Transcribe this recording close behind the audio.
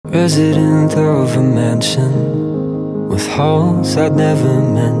Resident of a mansion with halls I'd never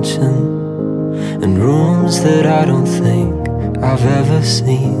mention and rooms that I don't think I've ever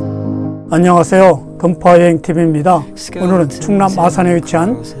seen. 안녕하세요. 금파여행 tv입니다. 오늘은 충남 아산에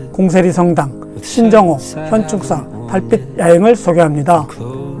위치한 공세리성당 신정호 현충사 달빛야행을 소개합니다.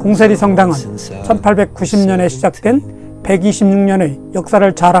 공세리성당은 1890년에 시작된 126년의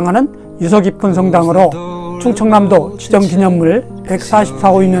역사를 자랑하는 유서깊은 성당으로 충청남도 지정기념물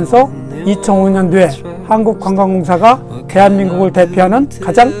 144호이면서 2005년도에 한국관광공사가 대한민국을 대표하는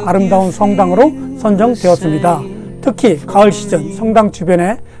가장 아름다운 성당으로 선정되었습니다. 특히 가을 시즌 성당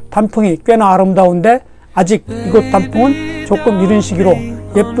주변에 단풍이 꽤나 아름다운데 아직 이곳 단풍은 조금 이른 시기로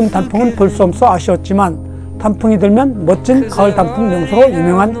예쁜 단풍은 볼 수 없어 아쉬웠지만 단풍이 들면 멋진 가을 단풍 명소로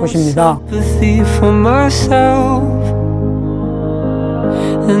유명한 곳입니다.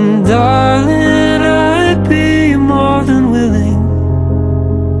 And darling, I'd be more than willing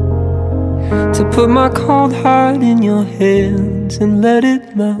to put my cold heart in your hands and let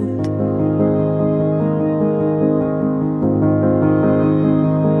it melt.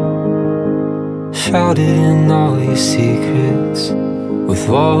 Shout it in all your secrets, with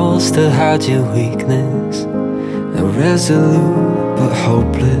walls to hide your weakness, a resolute but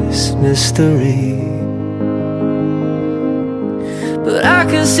hopeless mystery. But I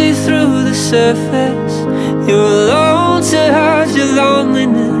can see through the surface. You're alone to hide your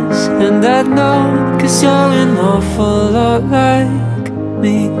loneliness, and I know, 'cause you're an awful lot like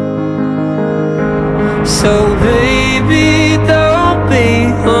me. So baby, don't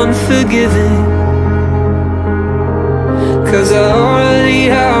be unforgiving, 'cause I already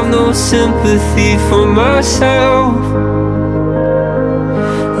have no sympathy for myself.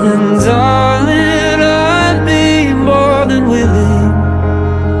 And darling, I'd be more than willing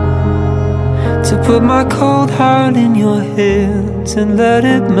to put my cold heart in your hands and let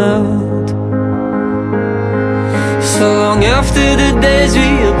it melt. So long after the days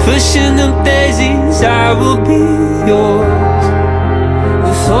we are pushing up daisies, I will be yours.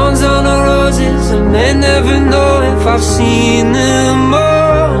 The thorns on the roses, I may never know if I've seen them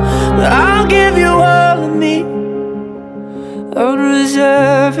all, but I'll give you all of me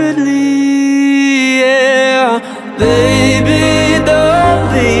unreservedly, yeah. Baby,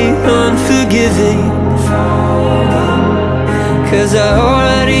 don't be unforgiving, 'cause I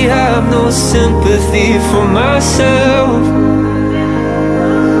already have no sympathy for myself.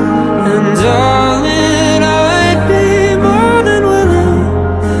 And darling, I'd be more than willing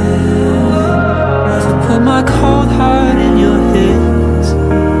to put my cold heart in your hands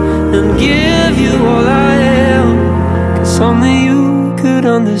and give you all I am, 'cause only you could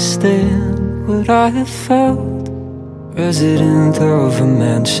understand what I have felt. Resident of a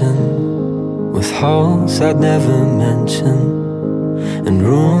mansion with halls I'd never mention and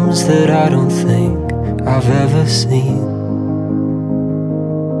rooms that I don't think I've ever seen.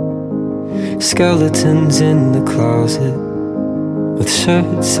 Skeletons in the closet with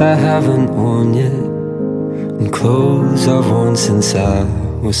shirts I haven't worn yet and clothes I've worn since I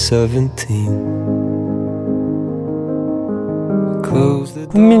was 17.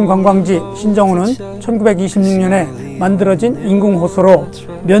 국민관광지 신정호는 1926년에 만들어진 인공호수로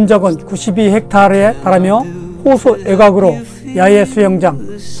면적은 92헥타르에 달하며 호수 외곽으로 야외 수영장,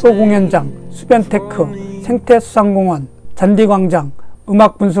 소공연장, 수변테크, 생태수산공원, 잔디광장,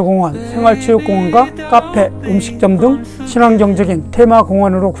 음악분수공원, 생활체육공원과 카페, 음식점 등 친환경적인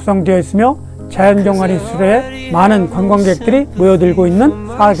테마공원으로 구성되어 있으며 자연경관이 수려해 많은 관광객들이 모여들고 있는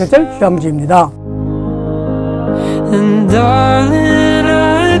사계절 휴양지입니다. And darling,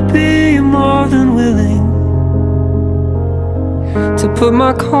 I'd be more than willing to put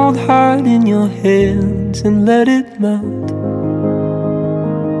my cold heart in your hands and let it melt.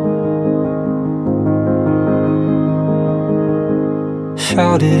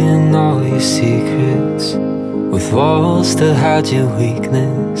 Shout it in all your secrets, with walls to hide your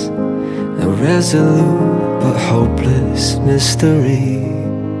weakness, a resolute but hopeless mystery.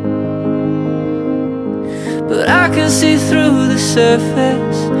 But I can see through the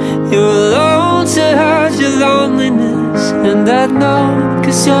surface. You're alone to hide your loneliness, and I know,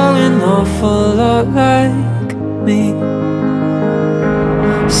 'cause you're an awful lot like me.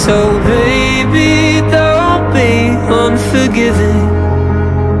 So baby, don't be unforgiving,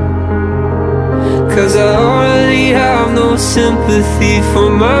 'cause I already have no sympathy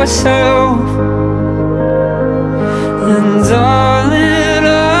for myself. And darling,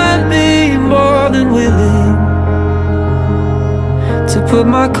 I'd be more than willing to put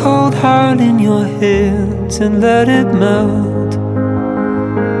my cold heart in your hands and let it melt.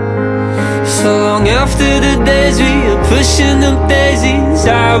 So long after the days we are pushing up daisies,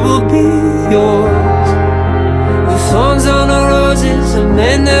 I will be yours. The thorns on the roses, I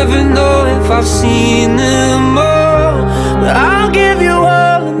may never know if I've seen them all, but I'll give you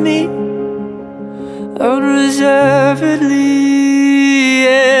all of me, unreservedly,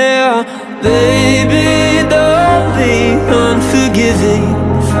 yeah. Baby, don't be unforgiving,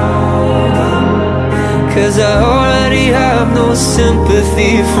 'cause I already have no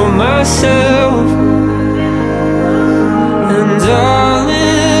sympathy for myself. And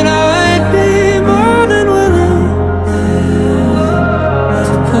darling, I'd be more than willing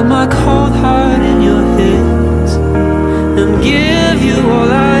to put my cold heart in your hands and give you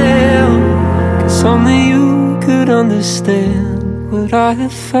all I am, 'cause only you could understand what I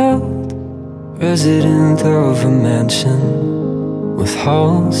have felt. Resident of a mansion with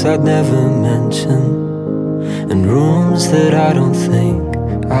halls I'd never mention, and rooms that I don't think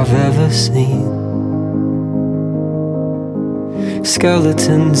I've ever seen.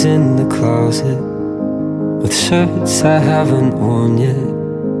 Skeletons in the closet with shirts I haven't worn yet,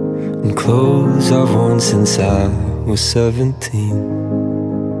 and clothes I've worn since I was 17.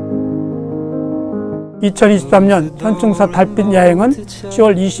 2023년 현충사 달빛야행은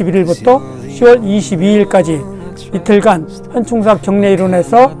 10월 21일부터 10월 22일까지 이틀간 현충사 경내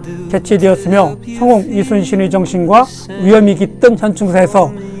일원에서 개최되었으며 성웅 이순신의 정신과 위엄이 깃든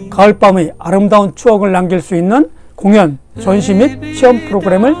현충사에서 가을밤의 아름다운 추억을 남길 수 있는 공연, 전시 및 체험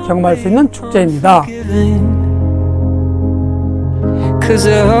프로그램을 경험할 수 있는 축제입니다. Cause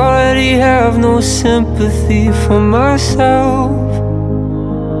I already have no sympathy for myself.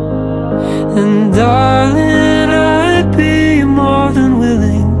 And darling, I'd be more than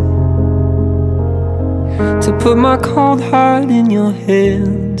willing to put my cold heart in your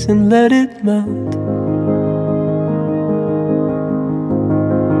hands and let it melt.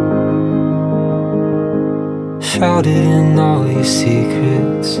 Shrouded in all your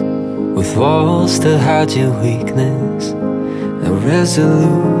secrets, with walls to hide your weakness, a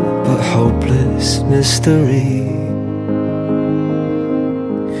resolute but hopeless mystery.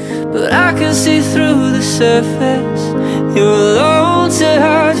 But I can see through the surface, you're alone to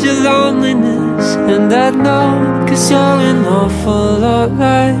hide your loneliness, and I know, 'cause you're an awful lot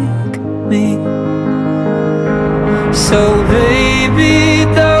like me. So baby,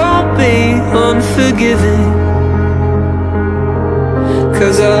 don't be unforgiving,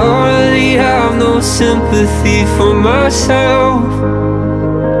 'cause I already have no sympathy for myself.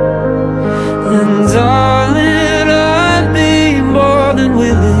 And darling, I'd be more than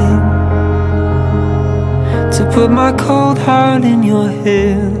willing to put my cold heart in your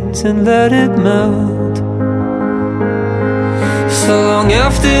hands and let it melt. So long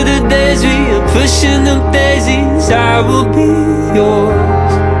after the days we are pushing up daisies, I will be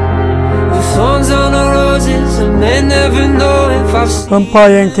yours. The thorns on the roses, I may never know if I've seen.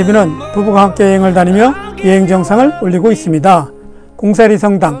 금파여행TV는 부부가 함께 여행을 다니며 여행 정상을 올리고 있습니다.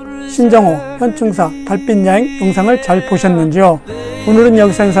 공세리성당, 신정호, 현충사, 달빛야행 영상을 잘 보셨는지요? 오늘은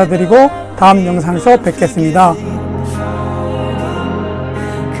여기서 인사드리고 다음 영상에서 뵙겠습니다.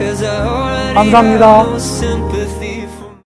 감사합니다.